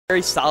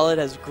very solid,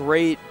 has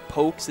great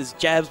pokes. His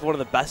jab's one of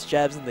the best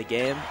jabs in the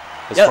game.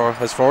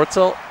 His forward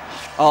tilt?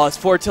 Oh, his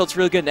forward tilt's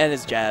really good, and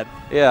his jab.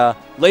 Yeah.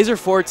 Laser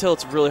forward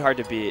tilt's really hard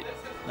to beat.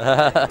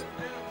 I'm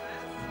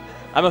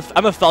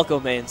a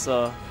Falco main,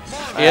 so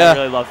I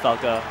really love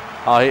Falco.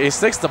 Oh, he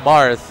sticks to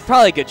Marth.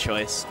 Probably a good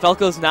choice.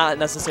 Falco's not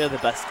necessarily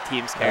the best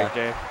team's character.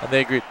 Yeah. And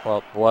they agreed.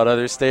 Well, what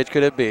other stage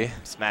could it be?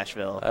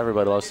 Smashville.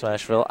 Everybody loves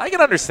Smashville. I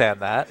can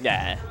understand that.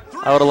 Yeah.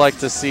 I would have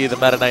liked to see the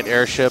Meta Knight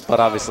airship, but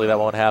obviously that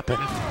won't happen.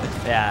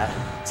 Yeah.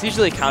 It's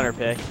usually a counter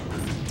pick.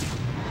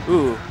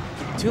 Ooh.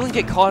 Chillin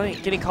getting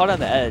caught on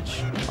the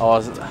edge.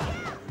 Oh,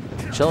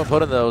 Chillin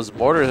putting those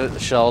mortar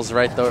shells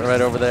right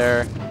over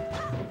there.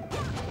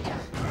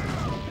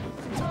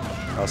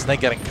 Oh,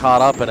 Snake getting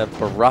caught up in a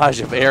barrage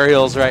of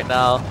aerials right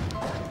now.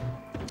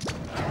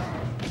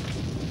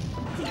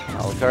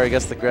 Lucario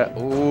gets the grab.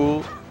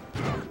 Ooh.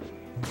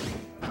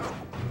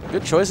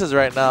 Good choices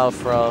right now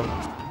from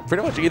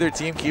pretty much either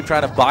team. Keep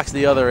trying to box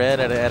the other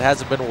in, and it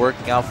hasn't been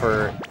working out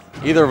for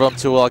either of them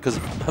too well because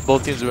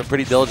both teams have been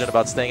pretty diligent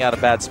about staying out of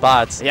bad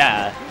spots.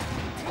 Yeah.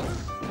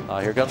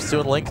 Here comes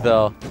Toon Link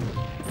though.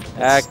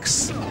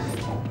 X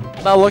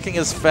not looking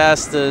as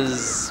fast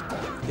as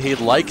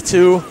he'd like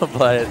to,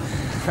 but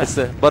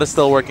it's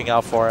still working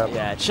out for him.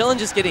 Yeah, Chillin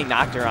just getting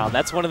knocked around.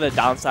 That's one of the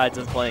downsides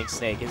of playing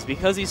Snake, is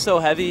because he's so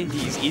heavy,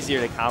 he's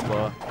easier to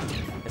combo,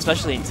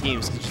 especially in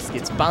teams. He just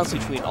gets bounced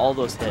between all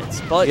those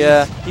hits. But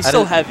yeah, he's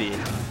so heavy.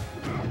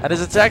 And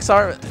his attacks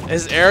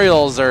his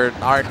aerials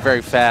aren't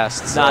very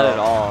fast. So. Not at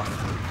all.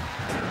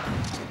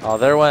 Oh,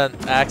 there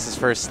went Axe's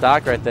first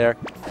stock right there.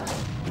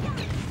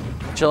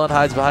 Chillin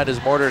hides behind his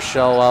mortar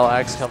shell while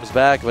Axe comes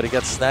back, but he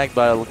gets snagged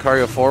by a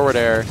Lucario forward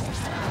air.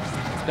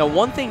 Now,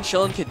 one thing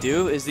Chillin could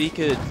do is he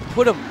could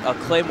put a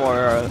Claymore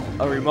or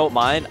a remote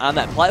mine on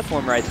that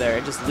platform right there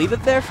and just leave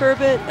it there for a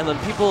bit, and when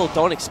people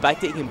don't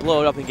expect it, he can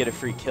blow it up and get a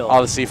free kill.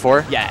 Oh, the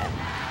C4? Yeah.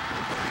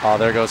 Oh,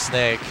 there goes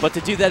Snake. But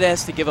to do that, he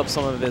has to give up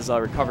some of his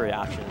recovery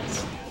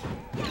options,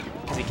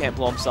 because he can't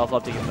blow himself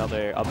up to get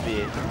another up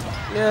B.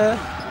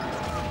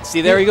 Yeah.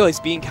 See, there we go. He's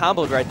being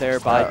comboed right there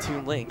by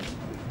Toon Link.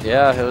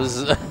 Yeah, it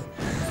was a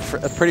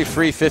pretty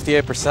free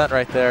 58%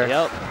 right there.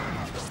 Yep.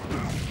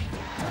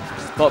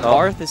 But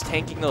Marth is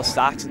tanking those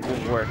stocks and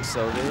doing work,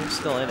 so they're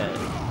still in it.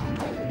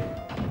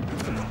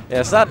 Yeah,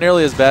 it's not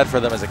nearly as bad for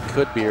them as it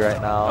could be right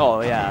now.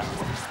 Oh, yeah.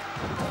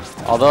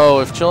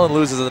 Although, if Chillin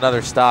loses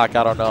another stock,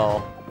 I don't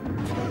know.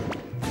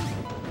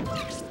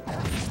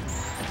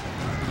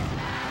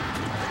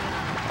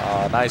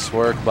 Nice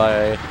work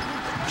by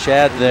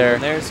Chad there.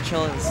 And there's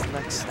Chillin's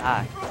next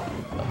stock.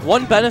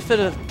 One benefit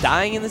of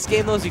dying in this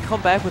game, though, is you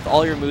come back with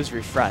all your moves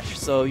refreshed.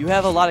 So you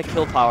have a lot of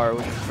kill power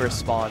when you first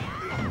spawn.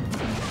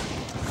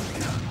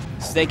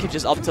 Snake could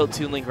just up tilt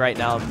Toon Link right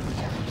now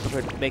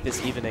and make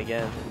this even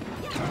again.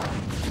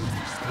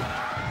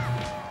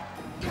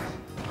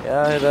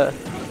 Yeah, that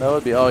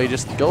would be. Oh, he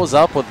just goes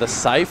up with the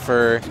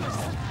Cypher.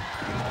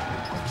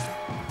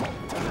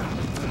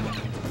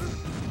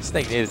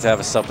 Snake needed to have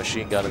a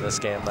submachine gun in this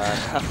game, man.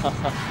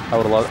 I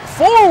would have loved it.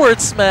 Forward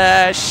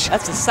smash!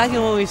 That's the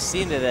second one we've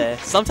seen today.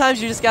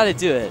 Sometimes you just got to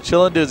do it.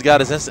 Chillin dude's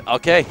got his instant.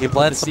 Okay, he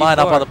plants the mine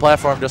up on the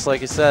platform just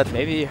like you said.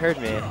 Maybe he heard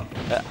me.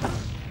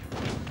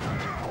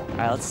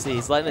 Alright, let's see.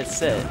 He's letting it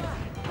sit.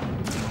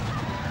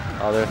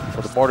 Oh, there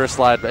for the mortar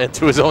slide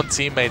into his own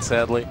teammate,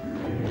 sadly.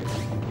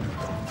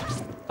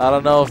 I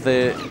don't know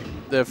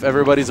if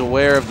everybody's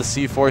aware of the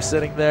C4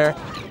 sitting there.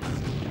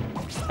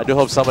 I do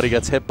hope somebody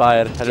gets hit by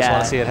it. I just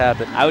want to see it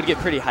happen. I would get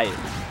pretty hyped.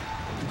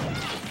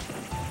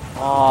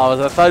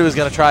 Oh, I thought he was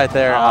going to try it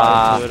there.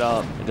 Blew it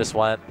up. It just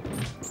went.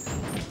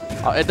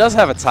 Oh, it does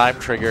have a time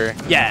trigger.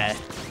 Yeah.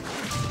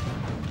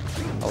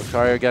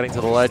 Lucario getting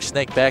to the ledge.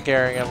 Snake back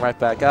airing him right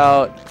back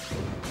out.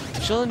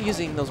 Chillin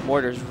using those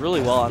mortars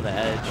really well on the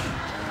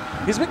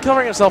edge. He's been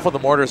covering himself with the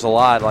mortars a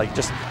lot, like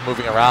just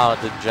moving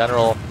around in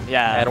general.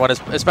 Yeah. And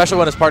especially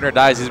when his partner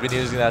dies, he's been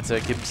using that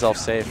to keep himself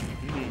safe.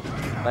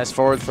 Nice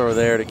forward throw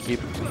there to keep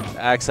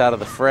Axe out of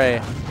the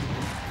fray.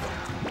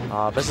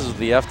 Misses with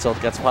the F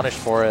tilt, gets punished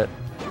for it.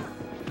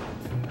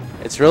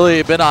 It's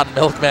really been on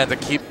MilkMan to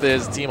keep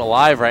his team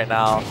alive right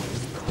now.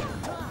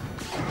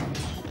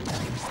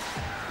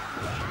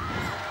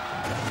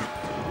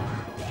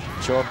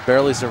 Chillin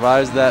barely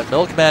survives that.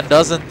 MilkMan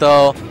doesn't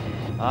though.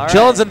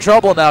 Chillin's in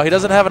trouble now. He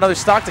doesn't have another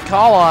stock to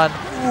call on.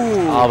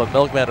 Oh, but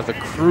MilkMan with a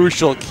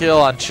crucial kill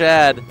on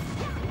Chad.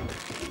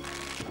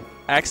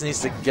 Axe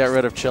needs to get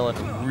rid of Chillin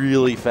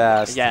really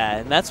fast. Yeah,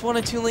 and that's one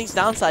of Toon Link's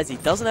downsides. He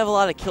doesn't have a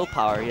lot of kill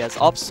power. He has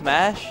up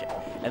smash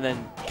and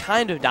then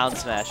kind of down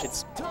smash.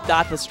 It's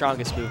not the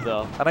strongest move,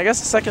 though. And I guess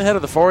the second hit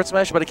of the forward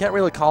smash, but he can't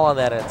really call on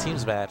that in a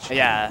teams match.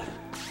 Yeah.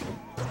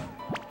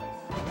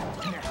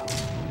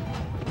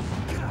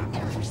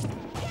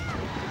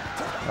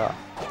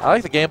 I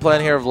like the game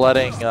plan here of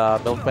letting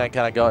MilkMan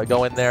kind of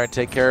go in there and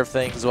take care of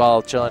things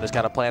while Chillin just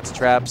kind of plants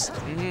traps.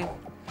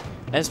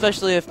 And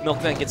especially if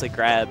MilkMan gets a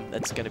grab,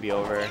 that's going to be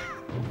over.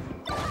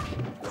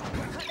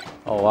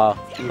 Oh, wow.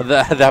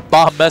 That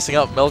bomb messing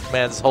up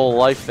MilkMan's whole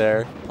life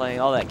there. Playing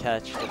all that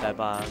catch with that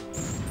bomb.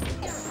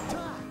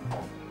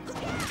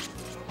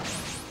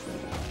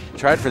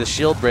 tried for the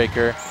shield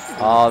breaker.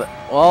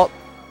 Well,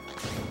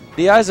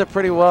 DIs it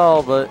pretty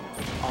well, but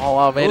oh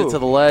wow, made it to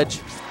the ledge.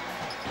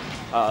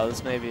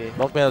 This may be.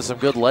 MilkMan has some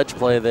good ledge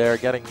play there,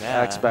 getting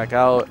Axe back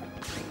out.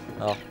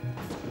 Oh.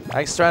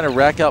 Axe trying to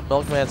rack up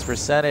MilkMan's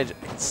percentage.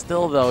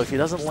 Still, though, if he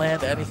doesn't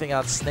land anything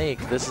on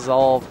Snake, this is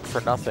all for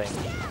nothing.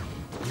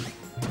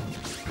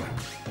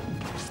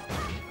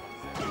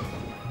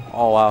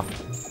 Oh, wow.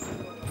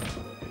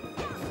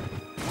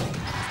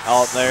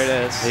 Oh, there it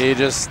is. He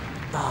just...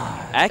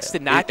 Axe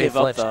did not give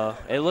up, though.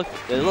 It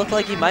looked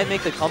like he might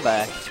make the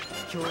comeback.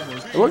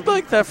 It looked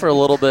like that for a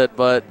little bit,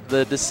 but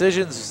the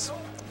decisions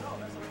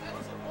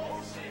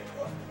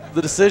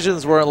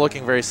weren't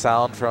looking very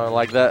sound from him.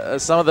 Like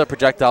that, some of the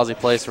projectiles he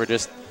placed were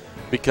just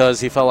because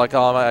he felt like,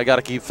 oh, I got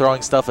to keep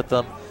throwing stuff at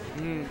them.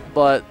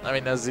 But I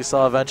mean, as you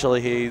saw,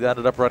 eventually he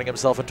ended up running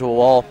himself into a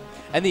wall.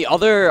 And the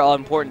other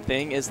important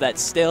thing is that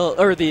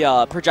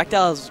the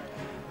projectiles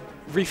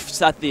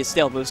reset the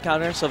stale moves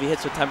counter. So if he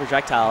hits with 10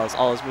 projectiles,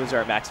 all his moves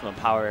are at maximum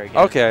power again.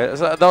 Okay,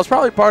 so that was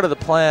probably part of the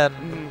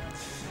plan.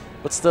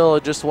 But still,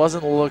 it just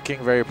wasn't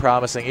looking very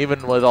promising,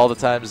 even with all the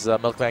times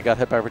MilkMan got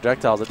hit by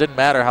projectiles. It didn't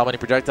matter how many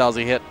projectiles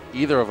he hit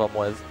either of them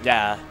with.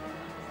 Yeah.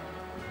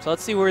 So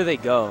let's see where they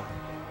go.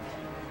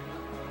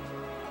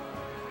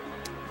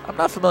 I'm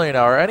not familiar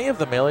now. Are any of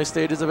the melee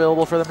stages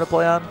available for them to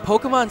play on?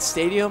 Pokemon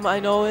Stadium, I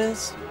know,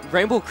 is.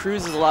 Rainbow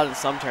Cruise is allowed in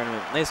some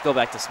tournament. They just go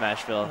back to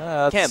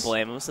Smashville. Can't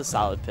blame them. It's a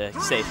solid pick.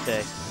 Safe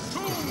pick.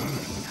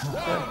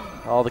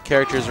 All the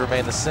characters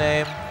remain the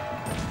same.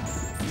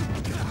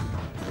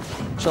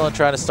 Chillin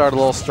trying to start a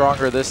little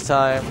stronger this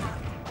time.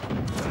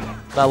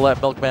 Not let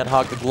MilkMan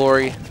hog the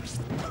glory.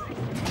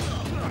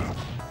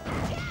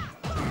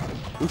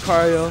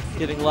 Lucario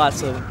getting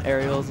lots of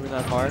aerials in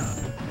that hard.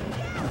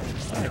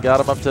 I got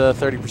him up to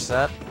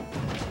 30%.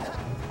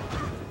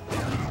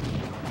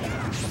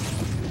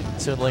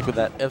 Toon Link with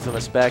that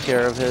infamous back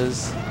air of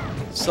his.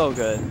 So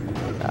good.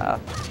 I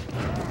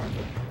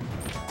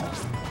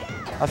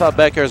thought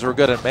back airs were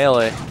good in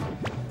melee.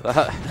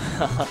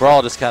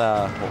 Brawl just kind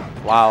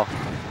of, wow.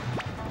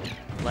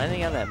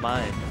 Landing on that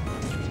mine.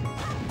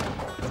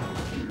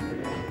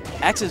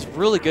 Axe is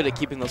really good at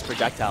keeping those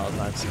projectiles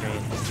on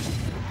screen.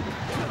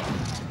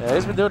 Yeah,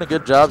 he's been doing a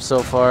good job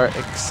so far,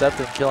 except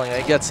in killing.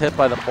 He gets hit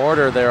by the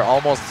mortar there,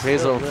 almost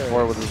pays over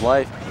for it with his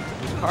life.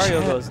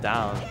 Lucario goes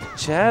down.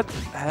 Chad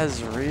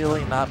has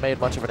really not made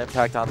much of an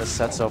impact on this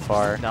set so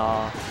far.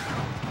 No.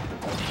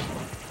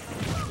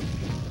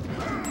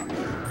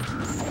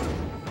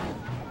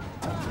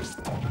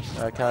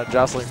 Kind of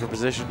jostling for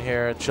position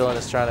here. Chillin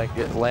is trying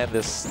to land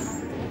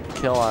this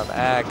kill on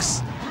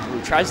Axe.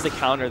 He tries to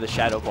counter the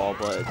Shadow Ball,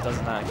 but it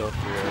does not go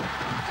through.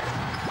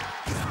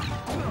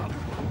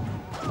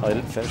 Oh, he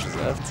didn't finish his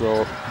F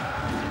tilt.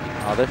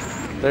 Oh,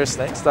 there's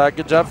Snake Stock.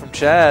 Good job from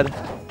Chad.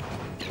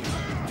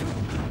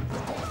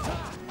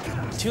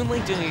 Toon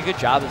Link doing a good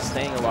job of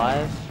staying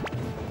alive.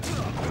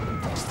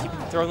 Just keep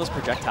throwing those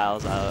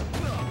projectiles out.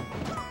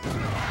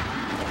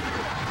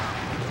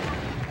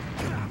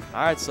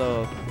 All right,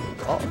 so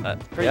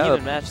pretty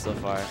even match so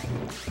far.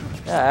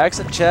 Yeah, Axe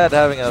and Chad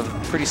having a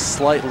pretty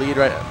slight lead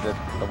right.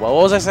 What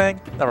was I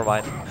saying? Never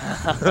mind.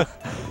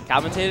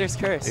 Commentator's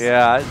curse.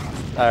 Yeah.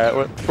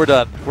 All right, we're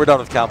done. We're done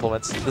with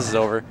compliments. This is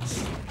over.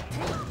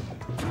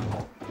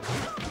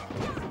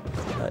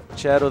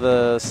 Chad with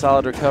a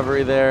solid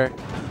recovery there.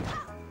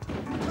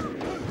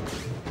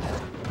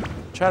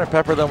 Trying to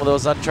pepper them with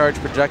those uncharged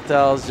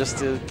projectiles just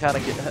to kind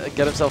of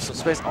get himself some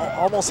space.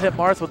 Almost hit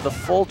Marth with the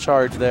full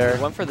charge there.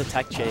 Went for the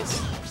tech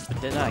chase, but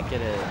did not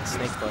get a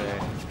snake player.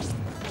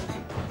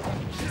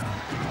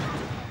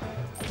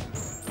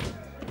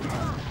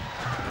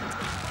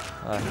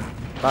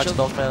 Knocks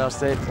MilkMan off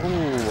stage.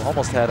 Ooh,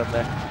 almost had him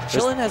there.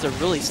 Chillin has a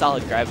really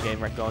solid grab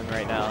game going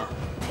right now.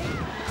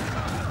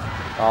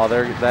 Oh,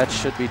 that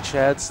should be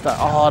Chad's style.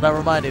 Oh,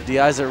 never mind. He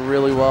DIs it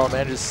really well.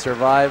 Manages to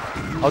survive.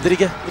 Oh, did he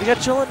get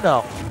Chillin?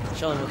 No.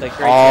 Chillin with a great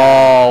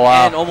jab.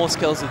 Wow. And almost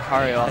kills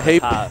Lucario off the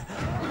top.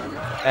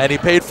 And he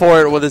paid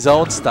for it with his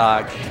own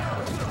stock.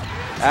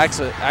 Axe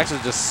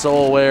was just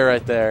so aware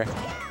right there.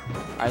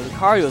 All right,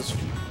 Lucario's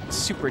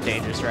super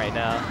dangerous right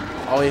now.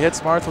 Oh, he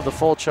hits Marth with a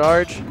full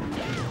charge.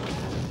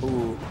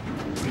 Ooh.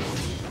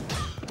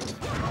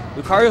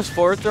 Lucario's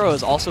forward throw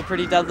is also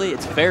pretty deadly.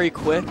 It's very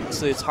quick,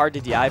 so it's hard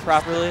to DI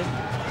properly.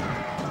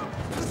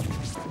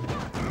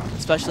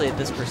 Especially at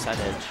this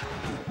percentage.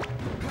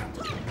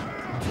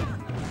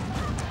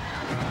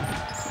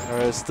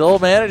 Still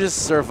manages to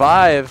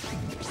survive.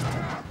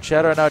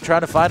 Chad are now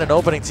trying to find an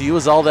opening to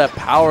use all that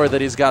power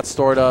that he's got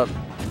stored up.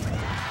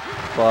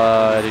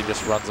 But he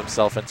just runs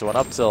himself into an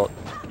up tilt.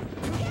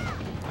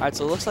 All right,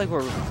 so it looks like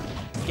we're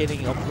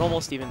getting an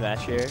almost even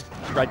match here.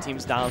 Red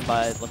team's down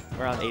by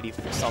around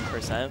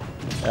 80%.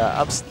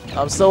 Yeah,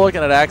 I'm still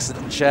looking at Axe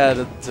and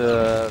Chad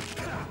to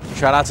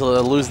try not to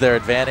lose their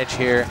advantage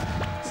here.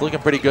 It's looking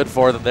pretty good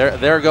for them.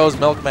 There goes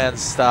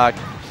MilkMan's stock.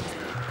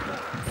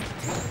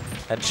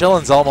 And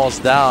Chillin's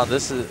almost down.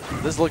 This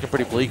is looking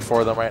pretty bleak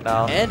for them right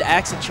now. And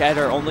Axe and Chad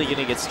are only going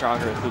to get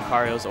stronger with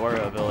Lucario's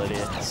aura ability.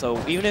 So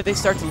even if they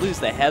start to lose,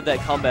 they have that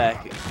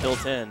comeback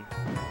built in.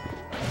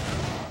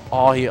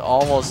 Oh, he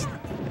was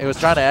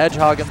trying to edge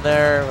hog him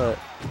there, but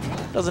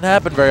doesn't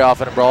happen very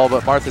often in Brawl,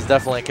 but Marth is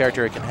definitely a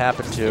character it can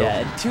happen to. Yeah,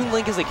 and Toon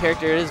Link is a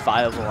character it is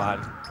viable on.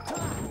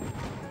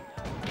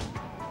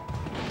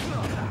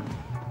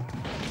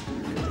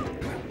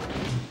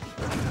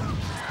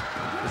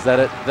 Is that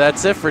it?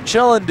 That's it for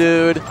Chillin,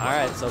 dude. All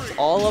right, so it's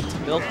all up to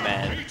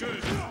MilkMan.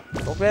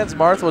 MilkMan's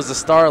Marth was the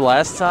star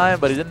last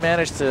time, but he didn't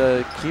manage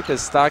to keep his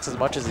stocks as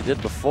much as he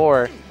did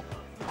before.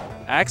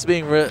 Axe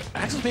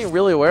was being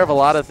really aware of a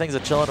lot of things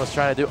that Chillin was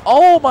trying to do.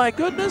 Oh my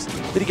goodness!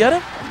 Did he get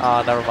him?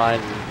 Oh, never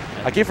mind.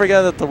 I keep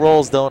forgetting that the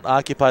rolls don't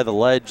occupy the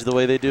ledge the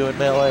way they do in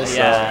Melee.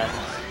 Yeah.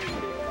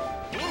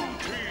 So.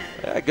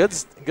 Yeah,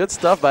 good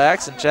stuff by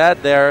Axe and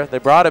Chad there. They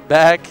brought it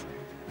back.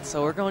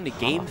 So we're going to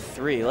game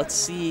 3. Let's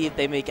see if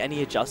they make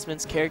any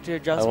adjustments, character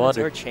adjustments,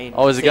 or change.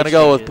 Oh, is it going to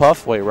go with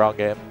Puff? Wait, wrong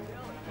game.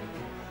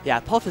 Yeah,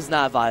 Puff is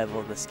not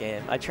viable in this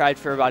game. I tried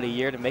for about a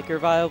year to make her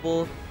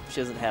viable.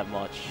 She doesn't have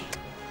much.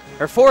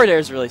 Her forward air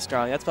is really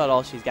strong. That's about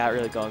all she's got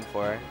really going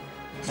for her.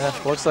 Yeah,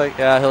 looks like,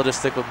 yeah, he'll just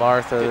stick with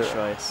Marth. Good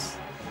choice.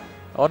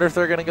 I wonder if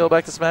they're going to go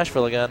back to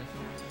Smashville again.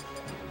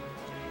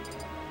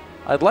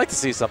 I'd like to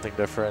see something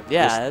different.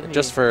 Yeah,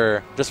 just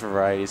for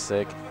variety's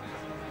sake.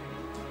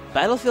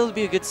 Battlefield would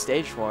be a good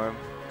stage for him.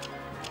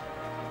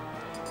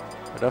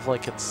 They're definitely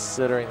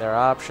considering their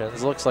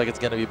options. Looks like it's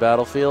going to be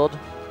Battlefield.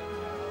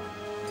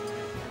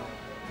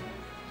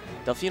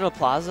 Delfino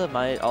Plaza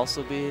might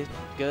also be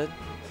good.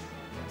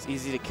 It's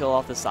easy to kill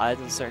off the sides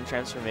in certain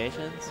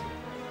transformations.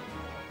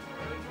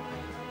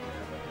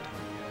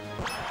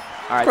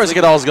 All right, of course, you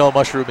could always go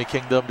Mushroomy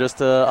Kingdom just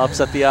to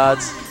upset the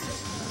odds.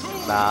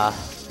 Nah.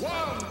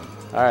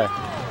 All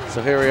right,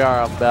 so here we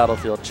are on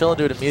Battlefield. Chillin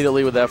dude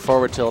immediately with that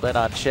forward tilt in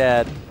on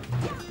Chad.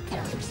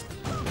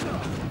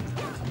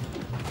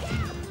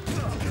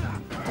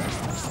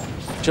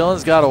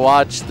 Chillin's got to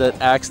watch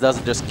that Axe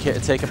doesn't just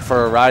take him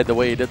for a ride the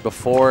way he did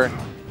before.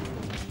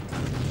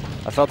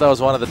 I felt that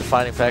was one of the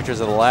defining factors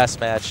of the last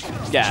match.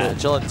 Yeah.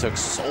 Chillin took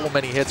so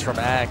many hits from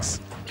Axe.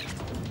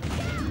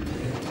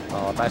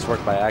 Oh, nice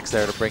work by Axe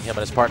there to bring him and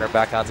his partner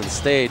back onto the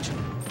stage.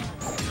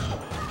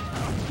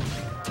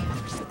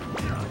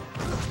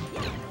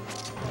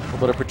 A little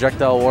bit of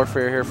projectile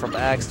warfare here from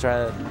Axe,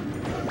 trying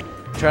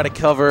to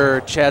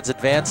cover Chad's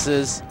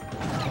advances.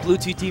 Blue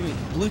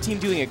team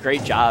doing a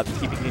great job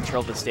keeping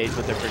control of the stage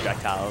with their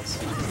projectiles.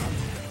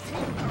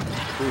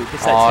 Ooh,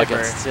 gets that tipper.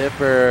 Gets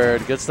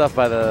tippered. Good stuff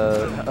by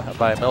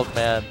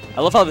MilkMan.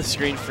 I love how the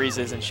screen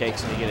freezes and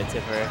shakes when you get a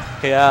tipper.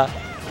 Yeah.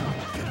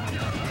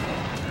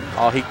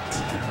 Oh,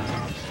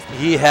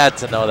 he had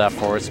to know that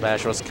forward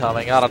smash was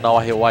coming. I don't know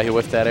why he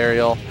whiffed that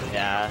aerial.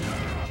 Yeah.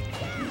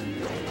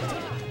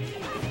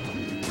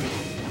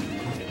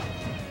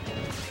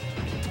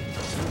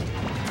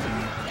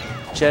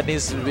 Chad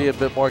needs to be a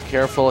bit more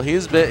careful.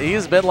 He's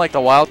been like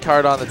the wild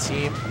card on the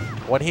team.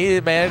 When he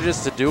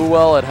manages to do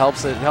well, it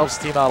helps the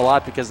team out a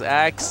lot because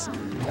Axe,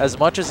 as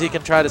much as he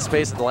can try to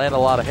space and land a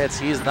lot of hits,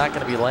 he's not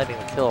going to be landing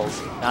the kills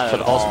for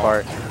the most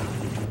part.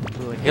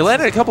 He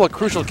landed a couple of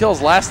crucial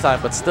kills last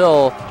time, but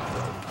still,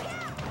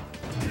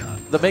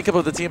 the makeup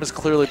of the team is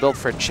clearly built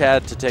for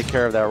Chad to take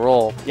care of that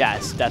role.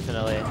 Yes,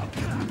 definitely.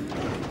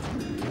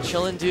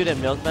 Chillin dude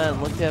and MilkMan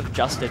look to have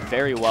adjusted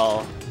very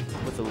well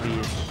with the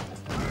lead.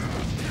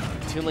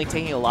 Toon Link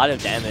taking a lot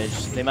of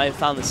damage. They might have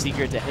found the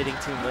secret to hitting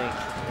Toon Link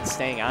and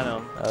staying on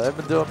him. They've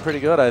been doing pretty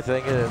good, I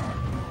think. I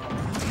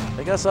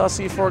think I saw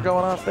C4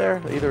 going off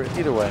there. Either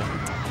way.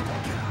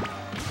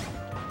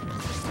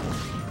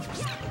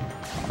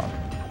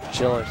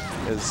 Chillin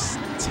is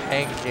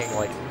tanking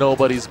like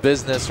nobody's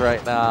business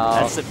right now.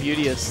 That's the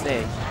beauty of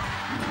Snake.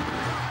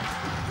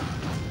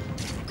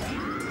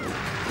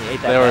 He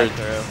ate that back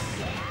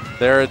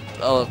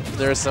through.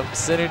 There are some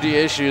synergy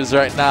issues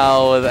right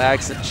now with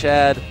Axe and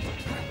Chad.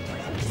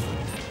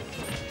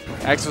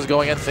 Axe was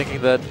going in thinking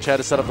that Chad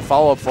had set up the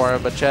follow-up for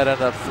him, but Chad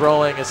ended up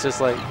throwing. It's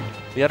just like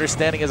the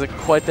understanding isn't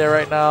quite there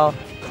right now,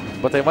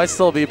 but they might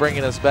still be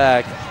bringing us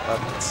back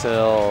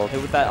until...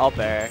 Hit with that up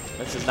air.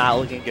 This is not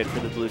looking good for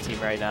the blue team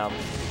right now.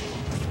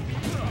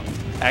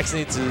 Axe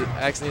needs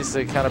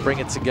to kind of bring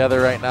it together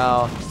right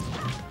now.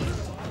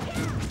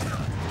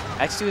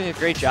 Axe doing a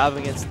great job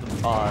against the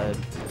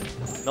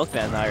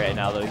MilkMan right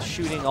now, though. He's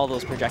shooting all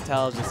those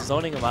projectiles, just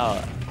zoning them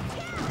out.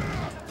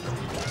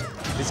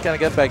 He's going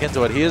to get back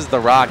into it. He is the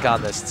rock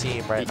on this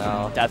team right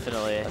now.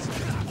 Definitely.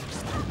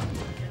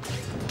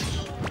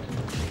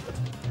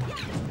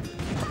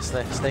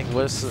 Snake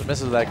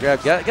misses that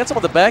grab. Gets him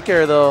with the back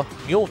air, though.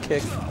 Mule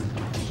kick.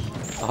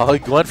 Oh,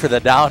 he went for the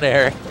down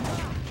air.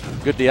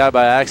 Good DI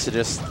by Axe to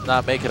just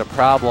not make it a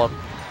problem.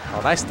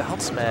 Oh, nice down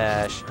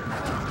smash.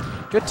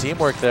 Good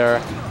teamwork there.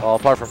 Well,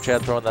 apart from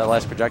Chad throwing that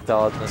last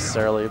projectile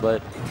necessarily,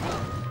 but...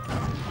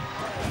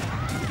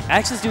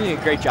 Axe is doing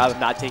a great job of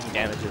not taking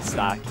damage in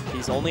stock.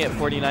 He's only at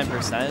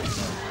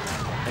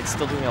 49% and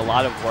still doing a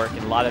lot of work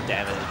and a lot of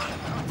damage.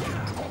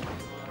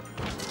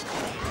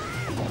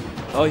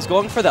 Oh, he's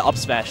going for the up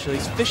smash, so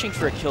he's fishing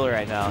for a kill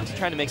right now. He's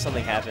trying to make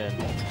something happen.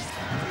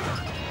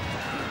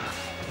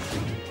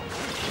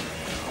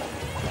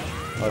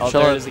 Oh,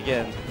 there it is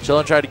again.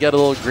 Chillin tried to get a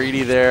little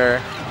greedy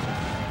there.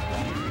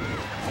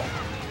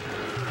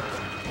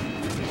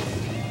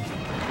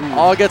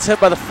 Oh, gets hit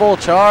by the full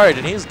charge,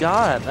 and he's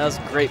gone. That was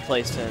great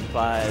placement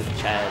by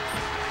Chad.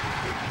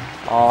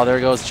 Oh, there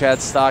goes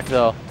Chad's stock,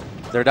 though.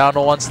 They're down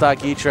to 1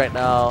 stock each right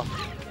now.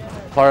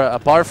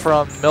 Apart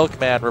from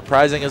MilkMan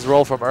reprising his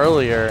role from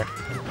earlier.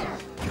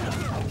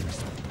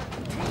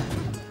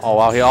 Oh,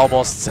 wow, he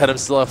almost set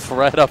himself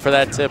right up for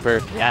that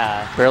tipper.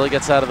 Yeah. Barely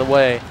gets out of the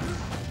way.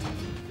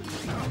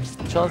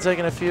 Chillin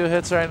taking a few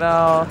hits right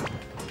now.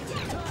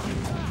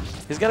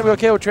 He's going to be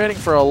okay with trading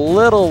for a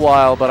little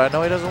while, but I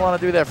know he doesn't want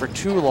to do that for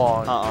too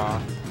long.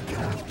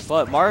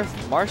 But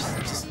Marth's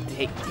just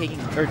taking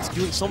or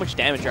doing so much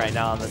damage right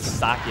now on the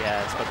stock he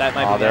has, but that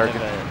might be the end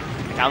of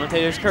it. The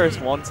commentator's curse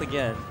once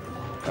again.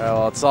 All right,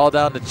 well, it's all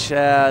down to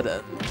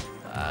Chad.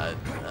 I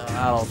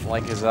don't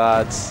like his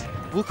odds.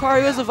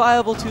 Lucario is a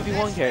viable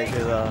 2v1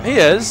 character, though. He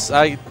is.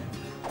 I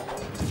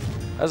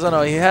don't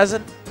know. He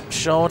hasn't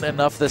shown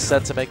enough this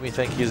set to make me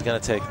think he's going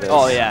to take this.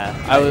 Oh, yeah.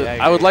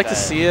 I would like to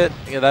see it.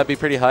 Yeah, that'd be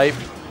pretty hype.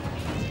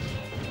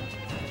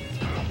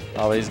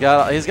 Oh, but he's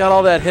got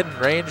all that hidden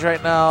range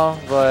right now,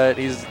 but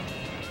he's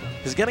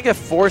going to get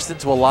forced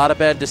into a lot of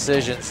bad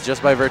decisions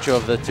just by virtue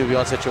of the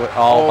 2v1 situation.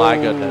 Oh, my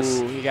goodness.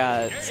 He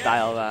got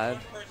styled on.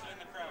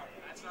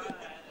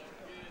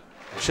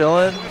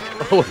 Chillin.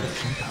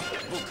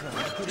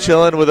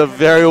 Chillin with a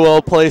very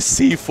well placed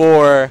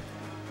C4.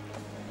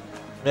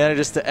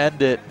 Manages to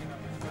end it.